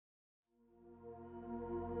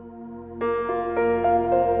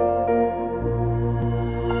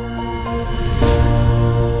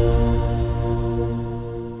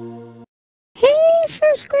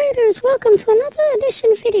welcome to another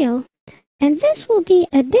addition video. And this will be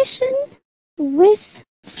addition with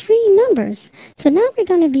 3 numbers. So now we're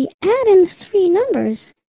going to be adding 3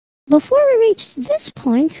 numbers. Before we reached this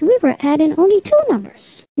point, we were adding only 2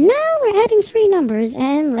 numbers. Now we're adding 3 numbers,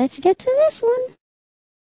 and let's get to this one.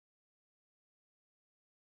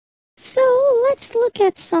 So let's look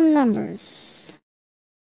at some numbers.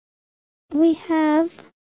 We have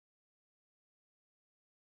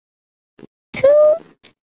 2,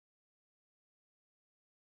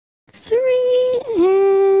 3,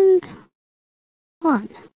 and 1.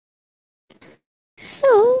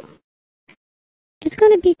 So it's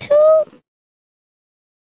going to be 2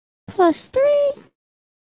 plus 3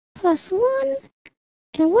 plus 1,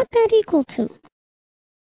 and what that equal to?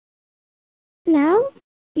 Now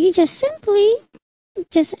you just simply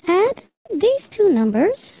add these 2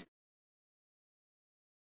 numbers.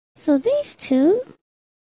 So these 2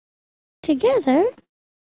 together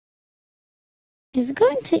is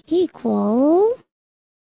going to equal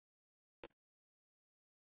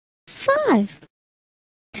 5.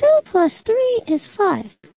 2 plus 3 is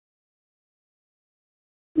 5.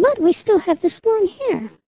 But we still have this 1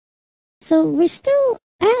 here. So we're still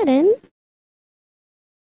adding.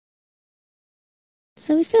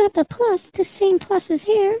 So we still have the plus, the same plus is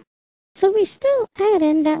here. So we're still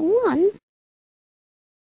adding that 1.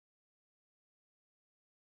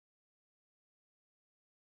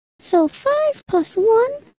 So 5 plus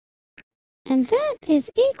 1, and that is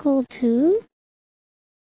equal to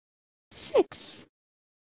 6.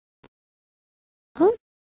 Oh,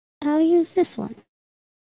 I'll use this one.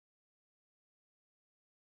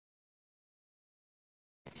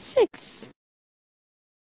 6.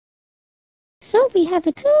 So we have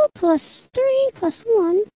a 2 plus 3 plus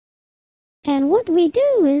 1. And what we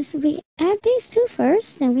do is we add these 2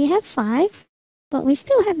 first, and we have 5. But we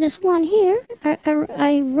still have this 1 here.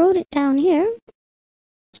 I wrote it down here.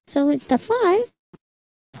 So it's the 5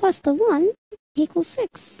 plus the 1 equals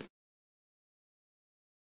 6.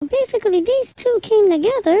 Basically, these 2 came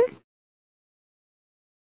together,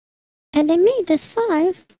 and they made this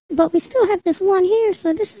 5, but we still have this 1 here,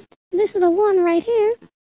 so this is the 1 right here.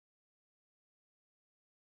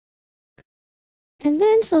 And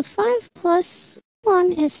then, so it's 5 plus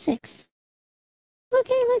 1 is 6.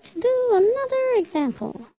 Okay, let's do another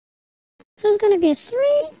example. So it's going to be a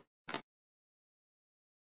 3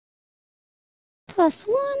 plus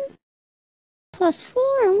 1 plus 4,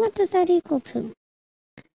 and what does that equal to?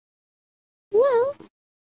 Well,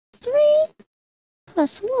 3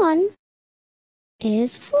 plus 1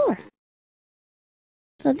 is 4.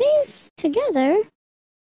 So these together,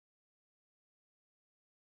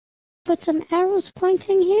 put some arrows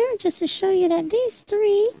pointing here just to show you that this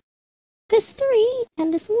 3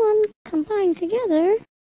 and this 1 combined together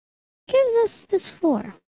gives us this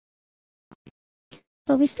 4.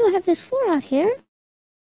 But we still have this 4 out here.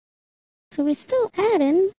 So we're still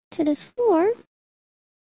adding to this 4.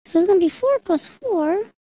 So it's going to be 4 plus 4,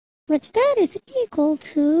 which that is equal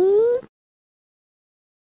to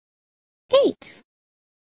 8.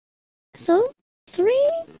 So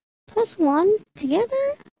 3 plus 1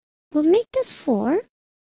 together will make this 4.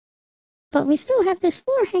 But we still have this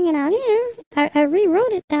 4 hanging out here. I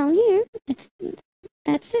rewrote it down here.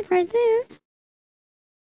 That's it right there.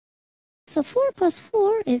 So 4 plus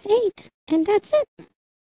 4 is 8, and that's it.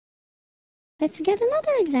 Let's get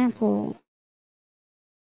another example.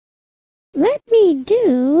 Let me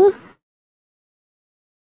do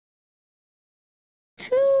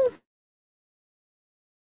 2,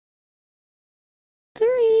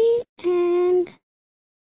 3, and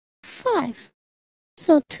 5.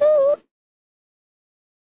 So 2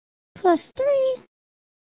 plus 3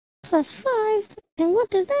 plus 5, and what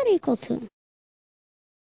does that equal to?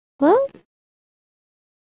 Well,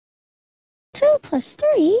 2 plus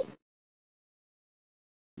 3,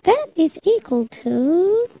 that is equal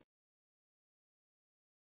to,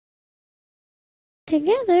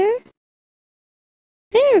 together,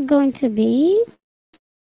 they're going to be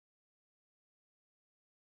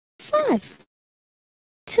 5.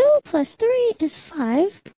 2 plus 3 is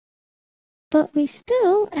 5, but we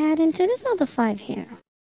still add into this other 5 here.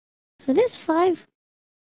 So this 5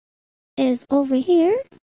 is over here,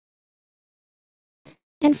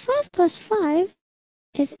 and 5 plus 5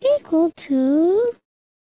 is equal to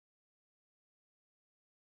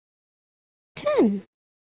 10.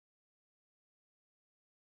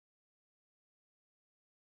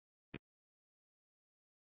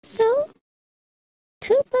 So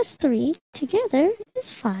 2 plus 3 together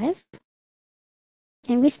is 5.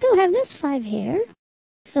 And we still have this 5 here.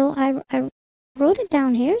 So I wrote it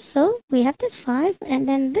down here. So we have this 5, and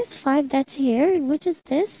then this 5 that's here, which is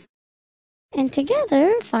this. And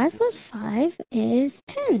together, 5 plus 5 is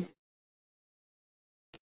 10.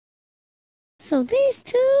 So these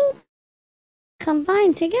two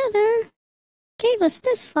combined together gave us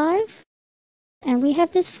this 5. And we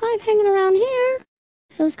have this 5 hanging around here.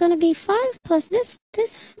 So it's going to be 5 plus this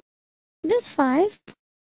 5,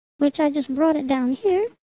 which I just brought it down here.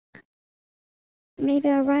 Maybe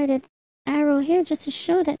I'll write an arrow here just to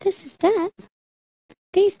show that this is that.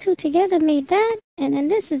 These two together made that, and then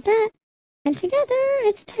this is that. And together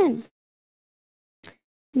it's 10.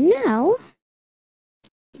 Now,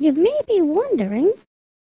 you may be wondering,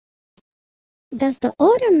 does the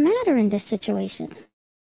order matter in this situation?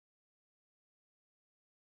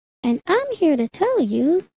 And I'm here to tell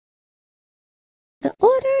you, the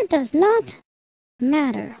order does not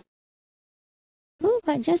matter. Oh,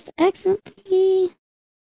 I just accidentally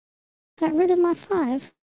got rid of my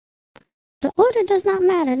 5. The order does not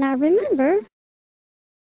matter. Now remember,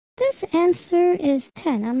 this answer is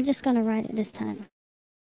 10. I'm just going to write it this time.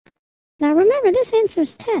 Now remember, this answer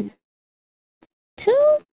is 10.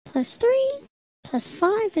 2 plus 3 plus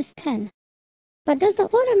 5 is 10. But does the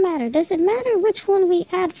order matter? Does it matter which one we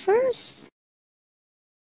add first?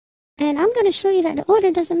 And I'm going to show you that the order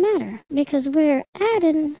doesn't matter because we're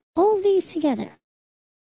adding all these together.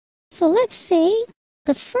 So let's say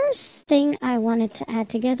the first thing I wanted to add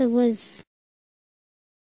together was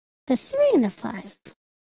the 3 and the 5.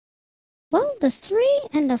 Well, the 3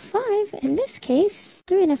 and the 5, in this case,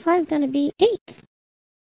 3 and the 5 are going to be 8.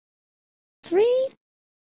 3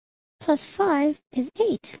 plus 5 is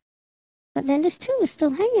 8. But then this 2 is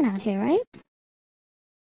still hanging out here, right?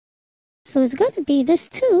 So it's going to be this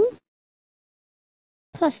 2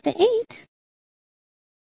 plus the 8.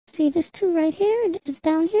 See this 2 right here is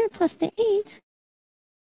down here plus the 8.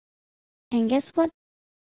 And guess what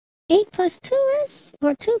 8 plus 2 is?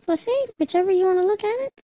 Or 2 plus 8, whichever you want to look at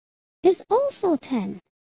it, is also 10.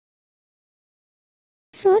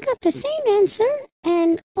 So I got the same answer,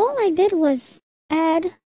 and all I did was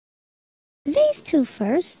add these two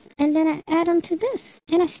first, and then I add them to this.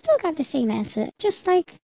 And I still got the same answer, just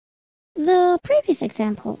like the previous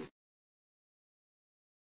example.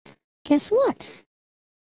 Guess what?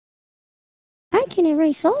 I can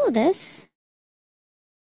erase all of this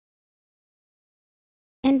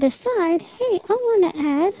and decide, hey, I want to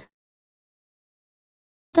add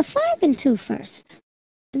the 5 and 2 first,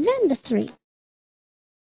 then the 3.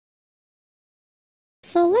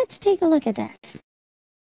 So let's take a look at that.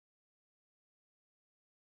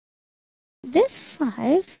 This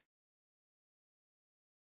 5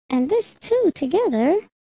 and this 2 together,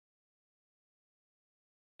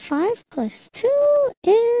 5 plus 2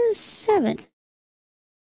 is 7.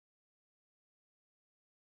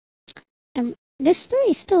 And this 3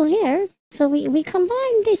 is still here, so we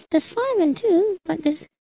combine this 5 and 2, but this,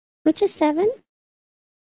 which is 7,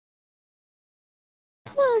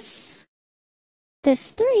 plus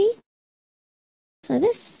this 3. So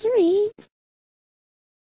this 3,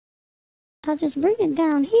 I'll just bring it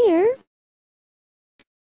down here.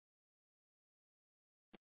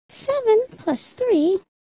 7 plus 3,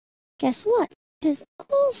 guess what, is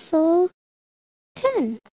also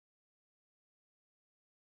 10.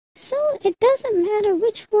 So it doesn't matter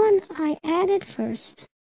which one I added first.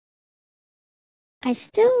 I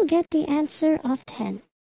still get the answer of 10.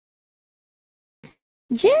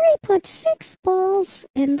 Jerry put 6 balls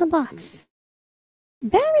in the box.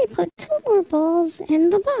 Barry put 2 more balls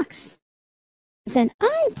in the box. Then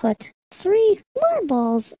I put 3 more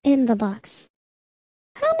balls in the box.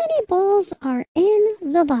 How many balls are in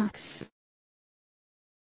the box?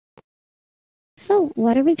 So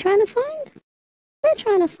what are we trying to find? We're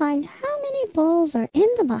trying to find how many balls are in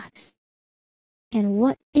the box. And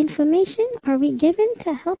what information are we given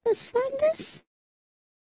to help us find this?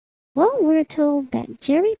 Well, we're told that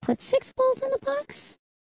Jerry put 6 balls in the box.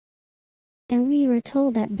 And we were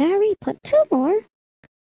told that Barry put 2 more.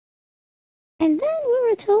 And then we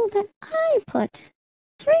were told that I put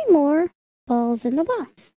 3 more balls in the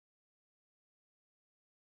box.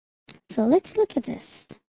 So let's look at this.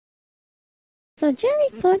 So Jerry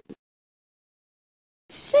put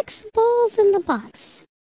 6 balls in the box.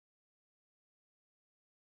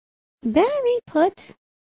 Barry put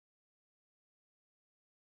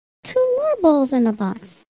 2 more balls in the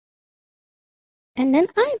box. And then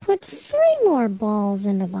I put 3 more balls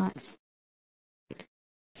in the box.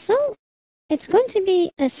 So it's going to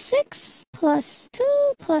be a 6 plus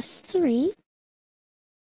 2 plus 3.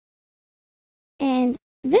 And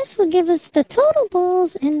this will give us the total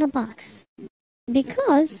balls in the box.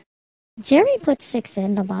 Because Jerry put 6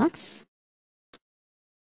 in the box.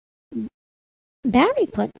 Barry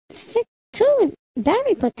put 2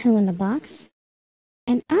 Barry put 2 in the box,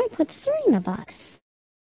 and I put 3 in the box.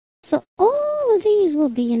 So all of these will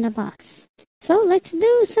be in the box. So let's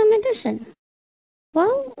do some addition.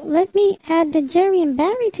 Well, let me add the Jerry and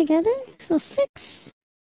Barry together. So 6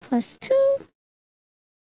 plus 2.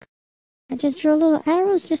 I just drew little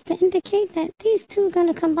arrows just to indicate that these two are going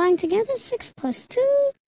to combine together. 6 plus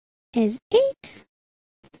 2 is 8.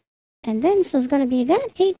 And then so it's going to be that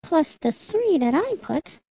 8 plus the 3 that I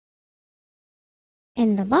put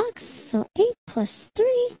in the box. So 8 plus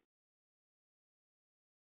 3.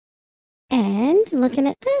 And looking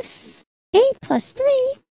at this, 8 plus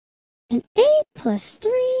 3. And 8 plus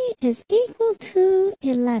 3 is equal to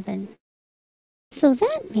 11. So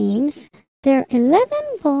that means there are 11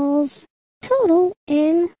 balls total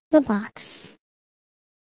in the box.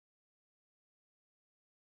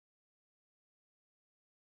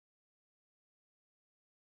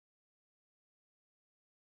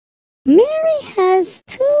 Mary has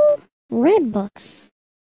 2 red books.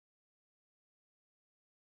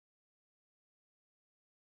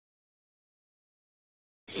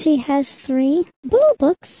 She has 3 blue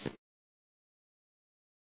books.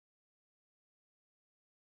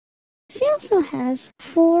 She also has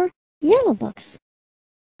 4 yellow books.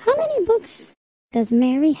 How many books does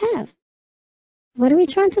Mary have? What are we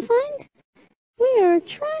trying to find? We are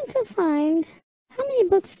trying to find how many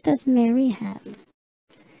books does Mary have?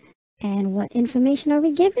 And what information are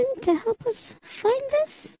we given to help us find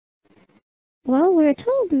this? Well, we're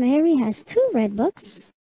told Mary has 2 red books.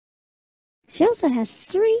 She also has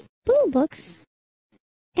 3 blue books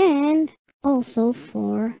and also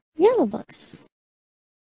 4 yellow books.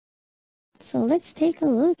 So let's take a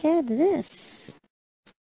look at this.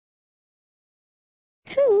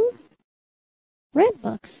 2 red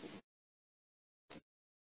books.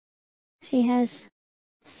 She has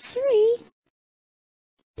 3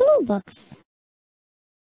 blue books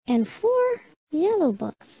and 4 yellow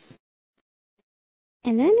books.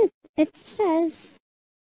 And then it says,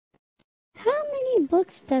 how many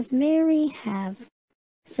books does Mary have?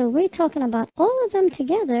 So we're talking about all of them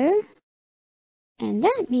together, and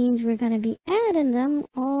that means we're going to be adding them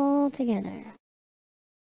all together.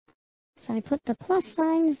 So I put the plus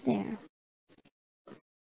signs there.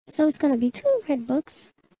 So it's going to be 2 red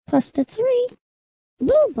books plus the 3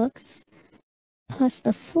 blue books plus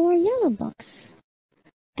the 4 yellow books.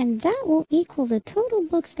 And that will equal the total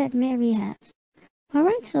books that Mary has.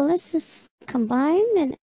 Alright, so let's just combine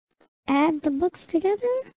and add the books together.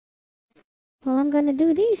 Well, I'm going to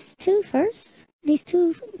do these two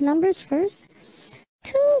numbers first.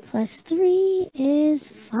 2 plus 3 is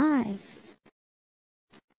 5.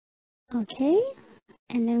 Okay,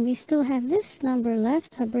 and then we still have this number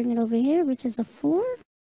left. I'll bring it over here, which is a 4.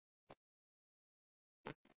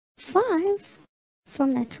 5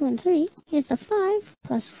 from that 2 and 3. Here's a 5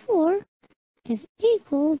 plus 4 is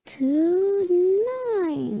equal to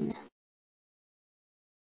 9.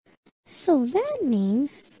 So that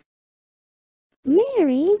means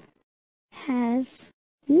Mary has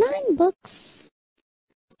 9 books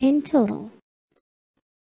in total.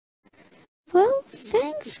 Well,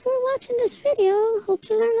 thanks for watching this video. Hope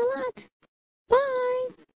you learned a lot.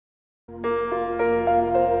 Bye!